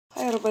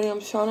everybody, I'm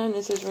Shauna and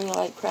this is Ring of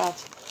Light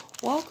Crafts.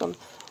 Welcome.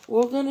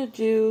 We're going to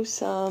do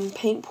some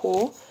paint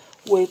pour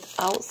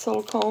without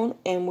silicone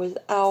and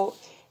without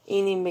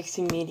any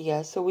mixing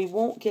media. So we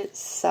won't get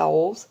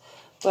cells,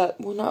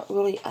 but we're not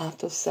really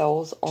after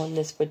cells on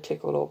this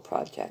particular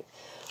project.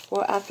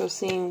 We're after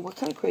seeing what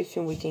kind of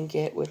creation we can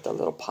get with the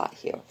little pot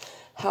here.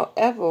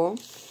 However,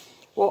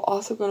 we're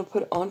also going to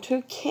put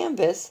onto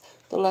canvas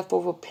the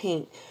leftover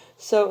paint.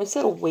 So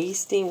instead of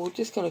wasting, we're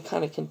just going to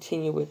kind of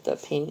continue with the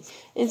paint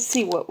and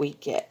see what we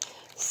get.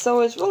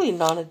 So it's really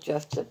not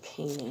just a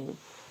painting.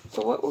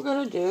 So what we're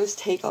going to do is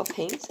take our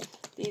paints.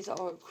 These are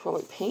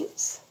acrylic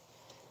paints.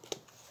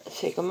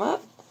 Shake them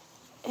up.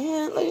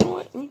 And you know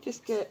what? Let me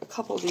just get a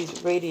couple of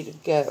these ready to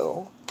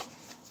go.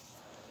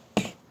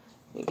 Let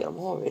me get them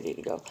all ready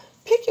to go.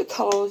 Pick your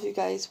colors you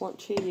guys want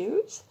to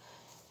use.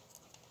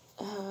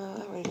 I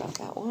already got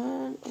that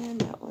one and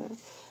that one.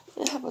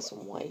 And how about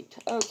some white?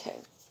 Okay.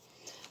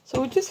 So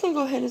we're just going to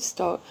go ahead and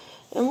start.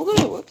 And we're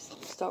going to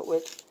start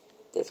with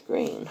this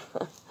green.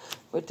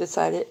 We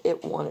decided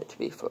it wanted to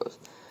be first.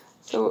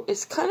 So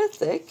it's kind of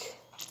thick.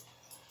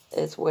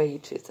 It's way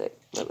too thick.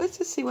 But let's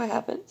just see what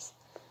happens.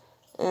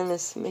 And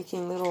it's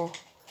making little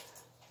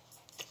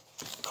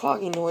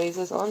clogging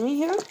noises on me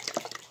here.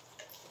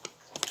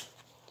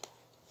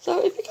 So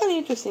it'd be kind of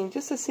interesting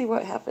just to see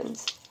what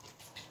happens.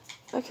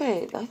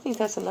 Okay, I think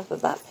that's enough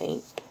of that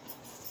paint.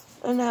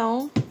 And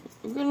now,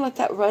 we're going to let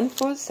that run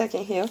for a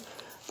second here.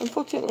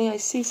 Unfortunately, I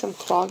see some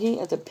clogging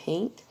of the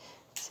paint.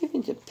 Let's see if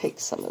we can just pick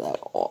some of that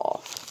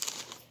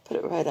off. Put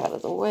it right out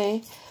of the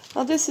way.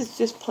 Now, this is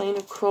just plain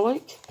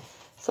acrylic,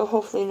 so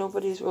hopefully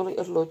nobody's really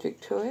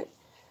allergic to it.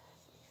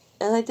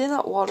 And I did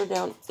not water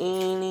down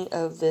any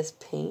of this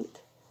paint,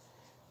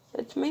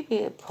 which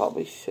maybe I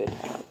probably should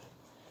have.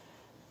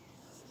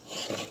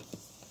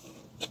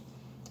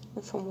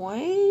 And some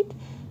white.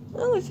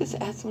 Now, let's just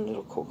add some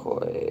little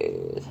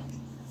turquoise.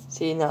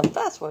 See, now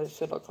that's what it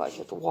should look like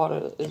if the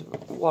water is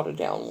watered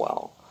down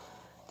well.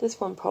 This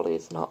one probably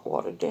is not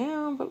watered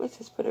down, but let's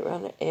just put it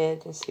around the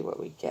edge and see what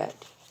we get.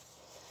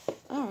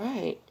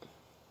 Alright.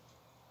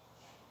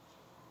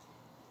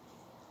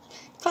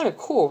 Kind of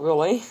cool,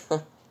 really.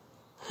 The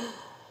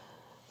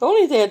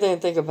only thing I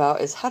didn't think about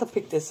is how to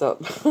pick this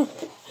up.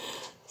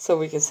 So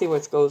we can see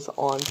what goes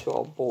on to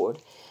our board.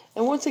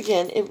 And once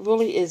again, it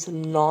really is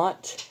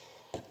not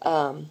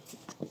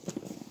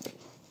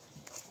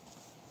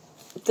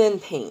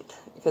thin paint,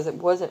 because it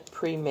wasn't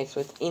pre-mixed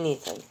with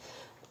anything.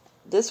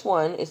 This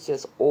one is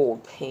just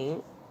old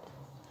paint.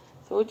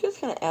 So we're just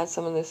going to add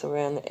some of this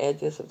around the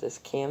edges of this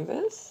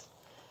canvas.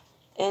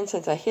 And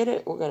since I hit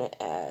it, we're going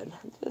to add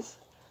this.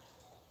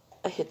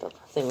 I hit the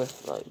thing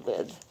with my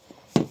lid.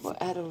 We'll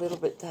add a little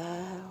bit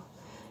down.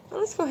 Now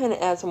let's go ahead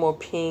and add some more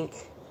pink.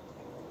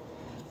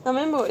 Now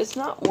remember, it's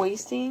not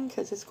wasting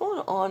because it's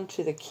going on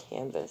to the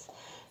canvas.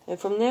 And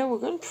from there, we're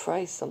going to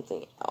try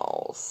something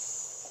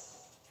else.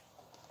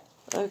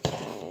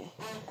 Okay,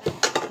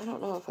 I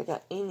don't know if I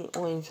got any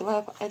orange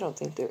left. I don't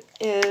think there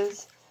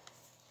is.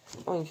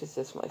 Orange is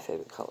just my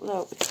favorite color.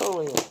 No, it's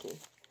totally empty.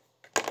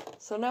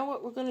 So now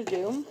what we're going to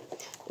do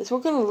is we're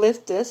going to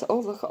lift this. Oh,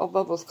 look, all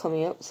bubbles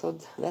coming up. So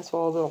that's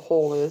where our little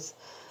hole is.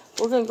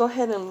 We're going to go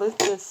ahead and lift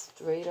this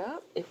straight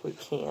up if we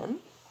can.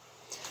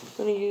 I'm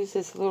going to use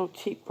this little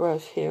cheap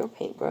brush here,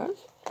 paintbrush.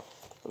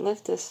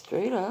 Lift this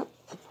straight up.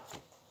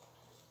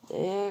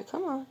 There,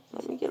 come on.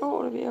 Let me get a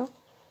hold of you.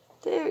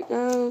 There it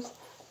goes.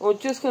 We're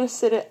just going to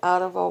sit it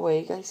out of our way,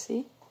 you guys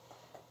see?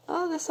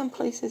 Oh, there's some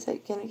places that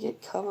are going to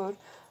get covered.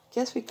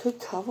 Guess we could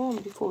cover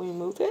them before we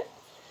move it.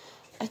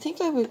 I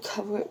think I would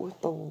cover it with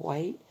the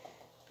white.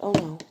 Oh,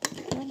 no.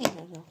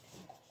 No.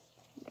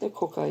 They're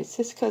cool, guys.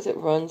 Just because it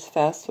runs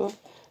faster,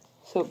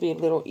 so it'd be a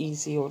little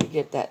easier to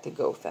get that to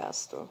go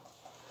faster.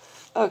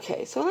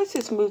 Okay, so let's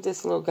just move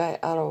this little guy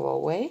out of our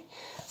way.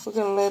 We're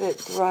going to let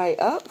it dry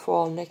up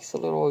for our next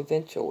little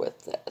adventure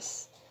with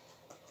this.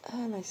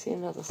 And I see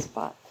another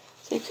spot.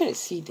 So you couldn't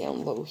see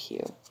down low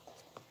here.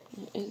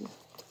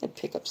 I'd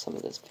pick up some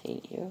of this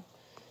paint here.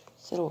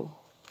 So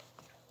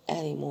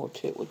adding more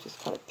to it, we'll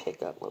just kind of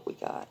pick up what we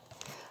got.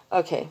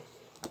 Okay,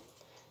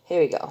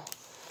 here we go.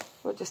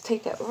 We'll just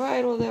take that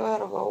right over there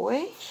out of our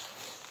way.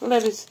 And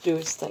let it do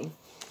its thing.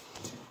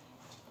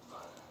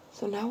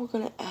 So now we're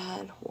going to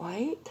add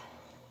white.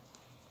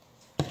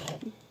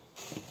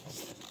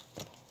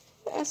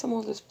 Add some more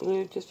of this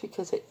blue just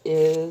because it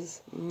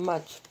is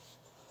much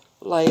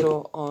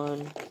lighter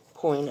on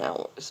pouring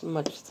out. It's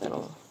much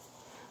thinner.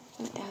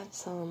 And add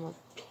some of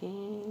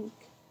pink.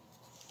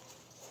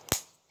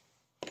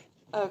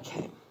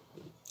 Okay.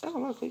 Oh,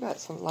 look, we got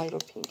some lighter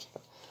pink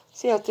here.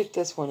 See how thick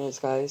this one is,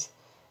 guys.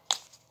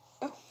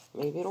 Oh,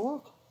 maybe it'll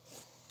work.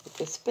 It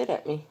just spit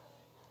at me.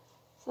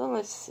 So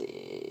let's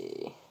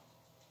see.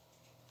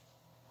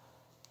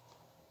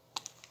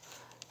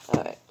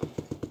 Alright.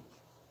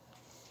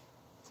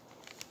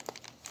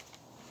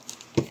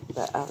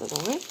 That out of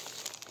the way.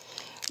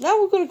 Now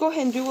we're going to go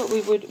ahead and do what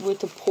we would with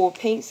the pour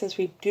paint, since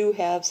we do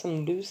have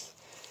some loose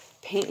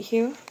paint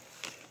here.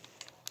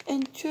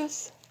 And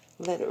just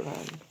let it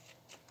run.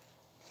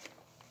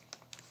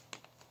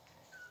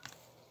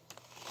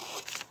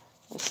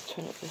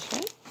 turn it this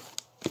way.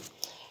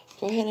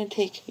 Go ahead and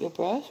take your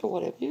brush or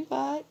whatever you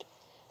got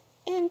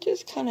and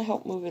just kind of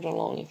help move it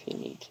along if you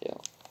need to.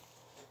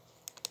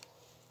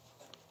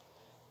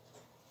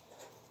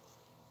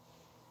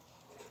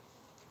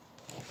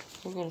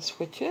 We're going to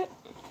switch it.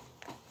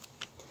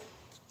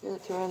 Get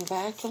it to run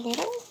back a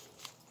little.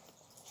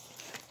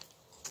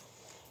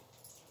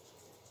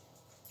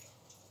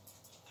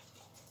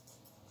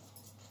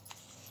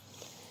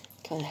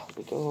 Kind of help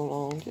it go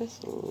along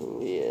just a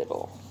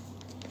little.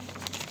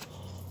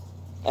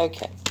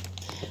 Okay.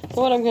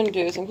 So what I'm going to do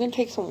is I'm going to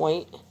take some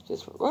white.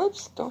 Just,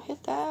 whoops, don't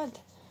hit that.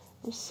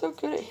 I'm so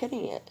good at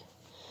hitting it.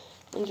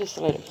 And just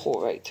let it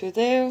pour right through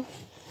there.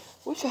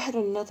 Wish I had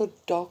another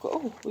darker.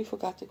 Oh, we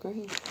forgot the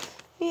green.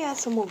 Let me add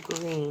some more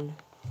green.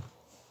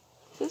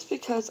 Just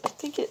because I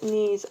think it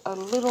needs a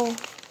little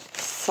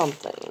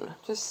something.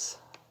 Just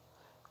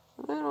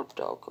a little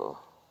darker.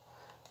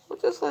 We'll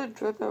just let it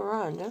drip and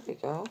run. There we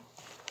go.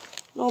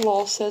 No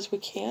law says we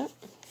can't.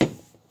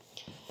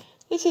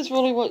 This is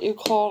really what you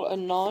call a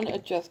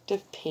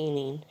non-adjective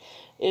painting.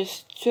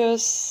 It's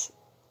just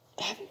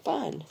having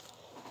fun.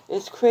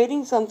 It's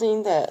creating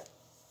something that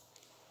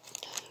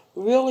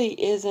really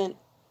isn't,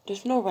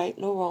 there's no right,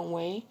 no wrong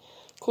way.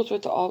 Of course,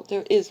 with the art,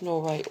 there is no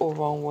right or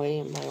wrong way,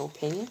 in my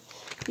opinion.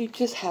 You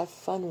just have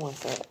fun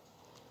with it.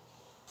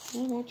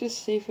 And we'll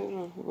just see if it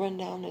will run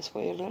down this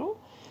way a little.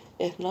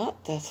 If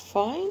not, that's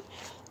fine.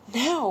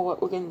 Now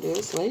what we're going to do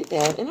is lay it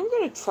down, and I'm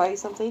going to try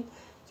something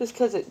just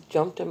because it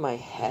jumped in my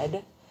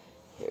head.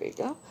 Here we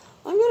go.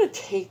 I'm going to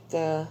take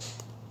the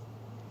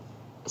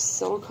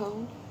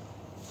silicone,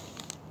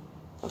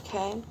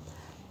 okay,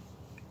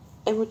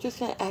 and we're just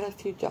going to add a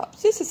few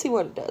drops just to see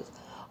what it does.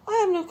 I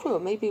have no clue.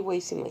 It may be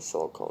wasting my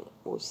silicone.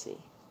 We'll see.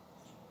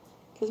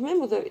 Because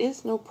remember, there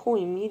is no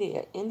pouring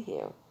media in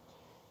here.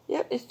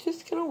 Yep, it's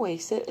just going to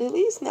waste it. At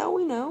least now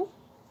we know.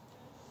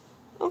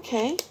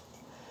 Okay.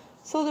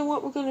 So then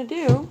what we're going to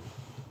do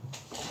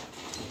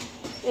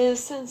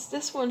is, since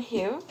this one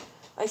here,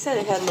 I said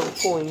it had no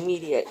pouring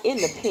media in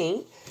the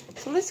paint,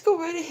 so let's go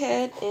right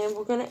ahead and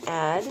we're going to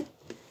add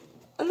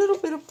a little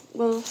bit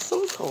of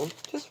silicone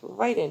just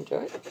right into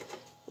it.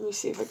 Let me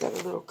see if I got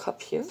a little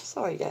cup here.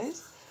 Sorry,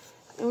 guys.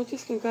 And we're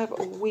just going to grab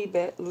a wee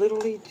bit,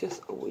 literally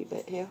just a wee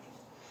bit here.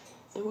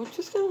 And we're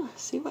just going to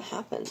see what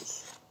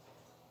happens.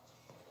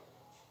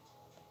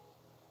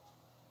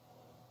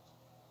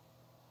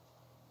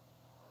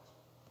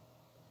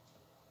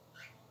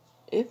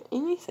 If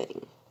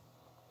anything,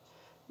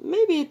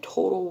 maybe a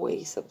total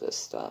waste of this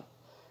stuff,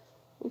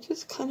 which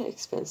is kind of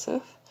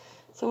expensive.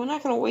 So we're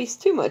not going to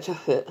waste too much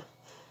of it.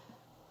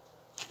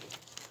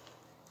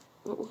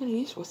 But we're going to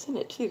use what's in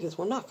it too, because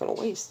we're not going to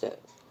waste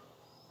it.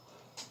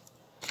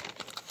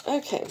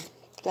 Okay,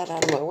 that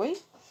out of my way.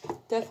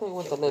 Definitely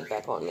want the lid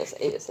back on this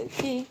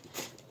ASAP.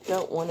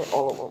 Don't want it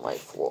all over my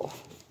floor.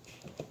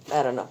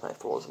 Bad enough my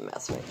floor is a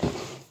mess right now.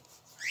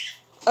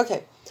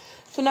 Okay,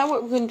 so now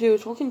what we're going to do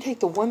is we're going to take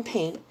the one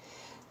paint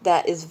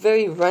that is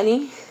very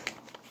runny,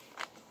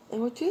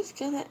 and we're just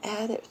going to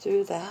add it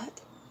through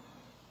that.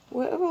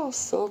 Wherever our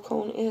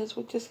silicone is,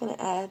 we're just going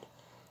to add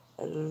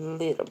a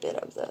little bit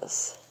of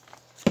this.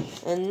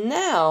 And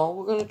now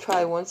we're going to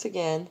try once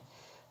again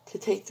to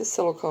take the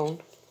silicone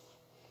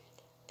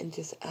and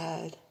just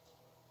add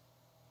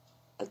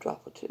a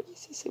drop or two.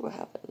 Let's just see what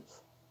happens.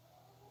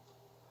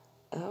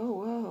 Oh,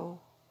 wow.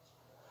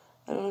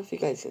 I don't know if you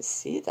guys can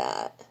see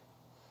that,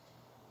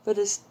 but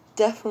it's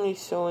definitely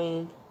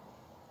showing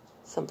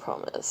some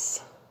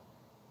promise.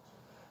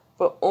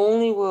 But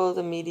only where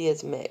the media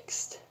is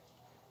mixed.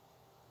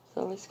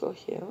 So let's go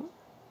here.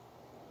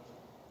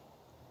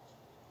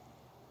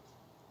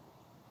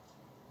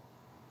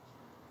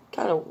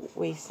 Kind of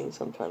wasting,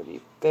 so I'm trying to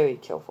be very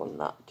careful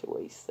not to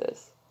waste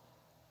this.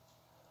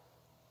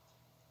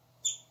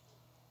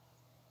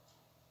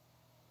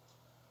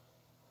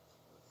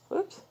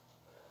 Whoops.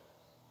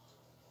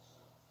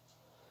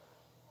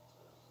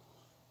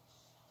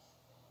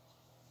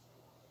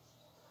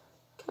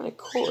 Kind of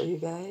cool, you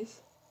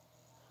guys.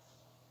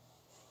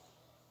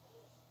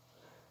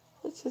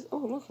 Let's just, oh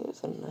look,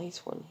 there's a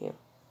nice one here.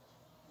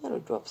 Gotta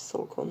drop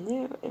silicone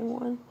there and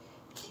one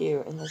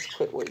here, and let's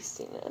quit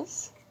wasting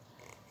this.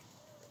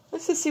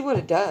 Let's just see what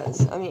it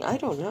does. I mean, I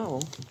don't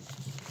know.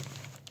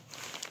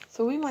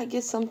 So we might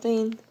get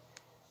something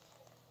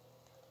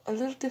a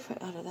little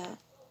different out of that.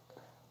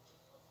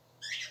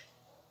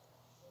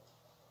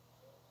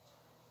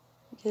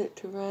 Get it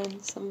to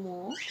run some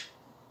more.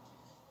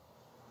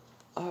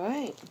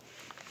 Alright.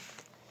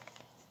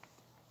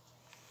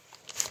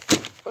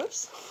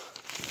 Whoops.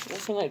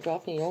 Nothing like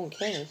dropping your own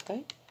canvas,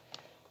 right?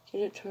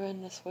 Get it to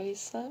run this way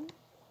some.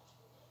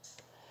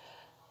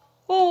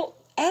 Well,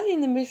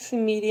 adding the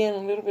mixing media and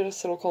a little bit of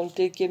silicone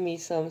did give me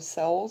some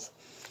cells.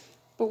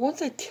 But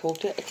once I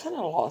tilted, I kind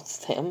of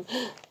lost them.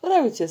 But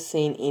I was just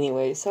seeing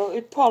anyway, so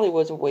it probably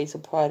was a waste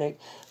of product.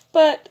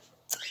 But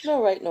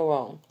no right, no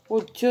wrong.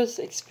 We're just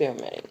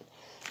experimenting.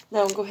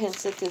 Now I'll go ahead and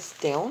set this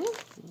down.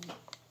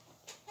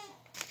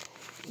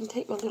 And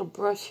take my little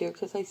brush here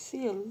because I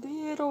see a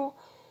little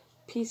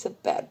piece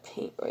of bad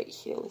paint right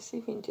here. Let's see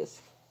if we can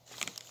just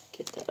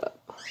get that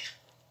up.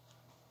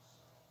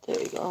 There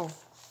we go.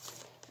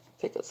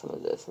 Pick up some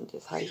of this and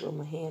just hide where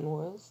my hand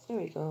was. There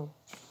we go.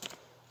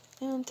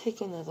 And take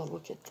another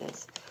look at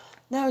this.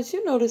 Now, as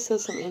you notice,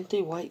 there's some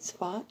empty white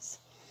spots.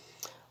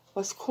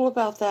 What's cool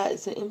about that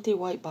is the empty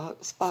white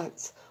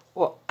spots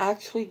we're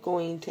actually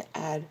going to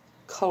add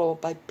color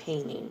by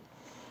painting.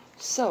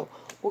 So,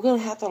 we're going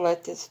to have to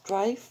let this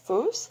dry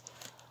first.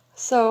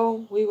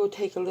 So, we will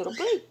take a little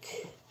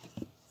break.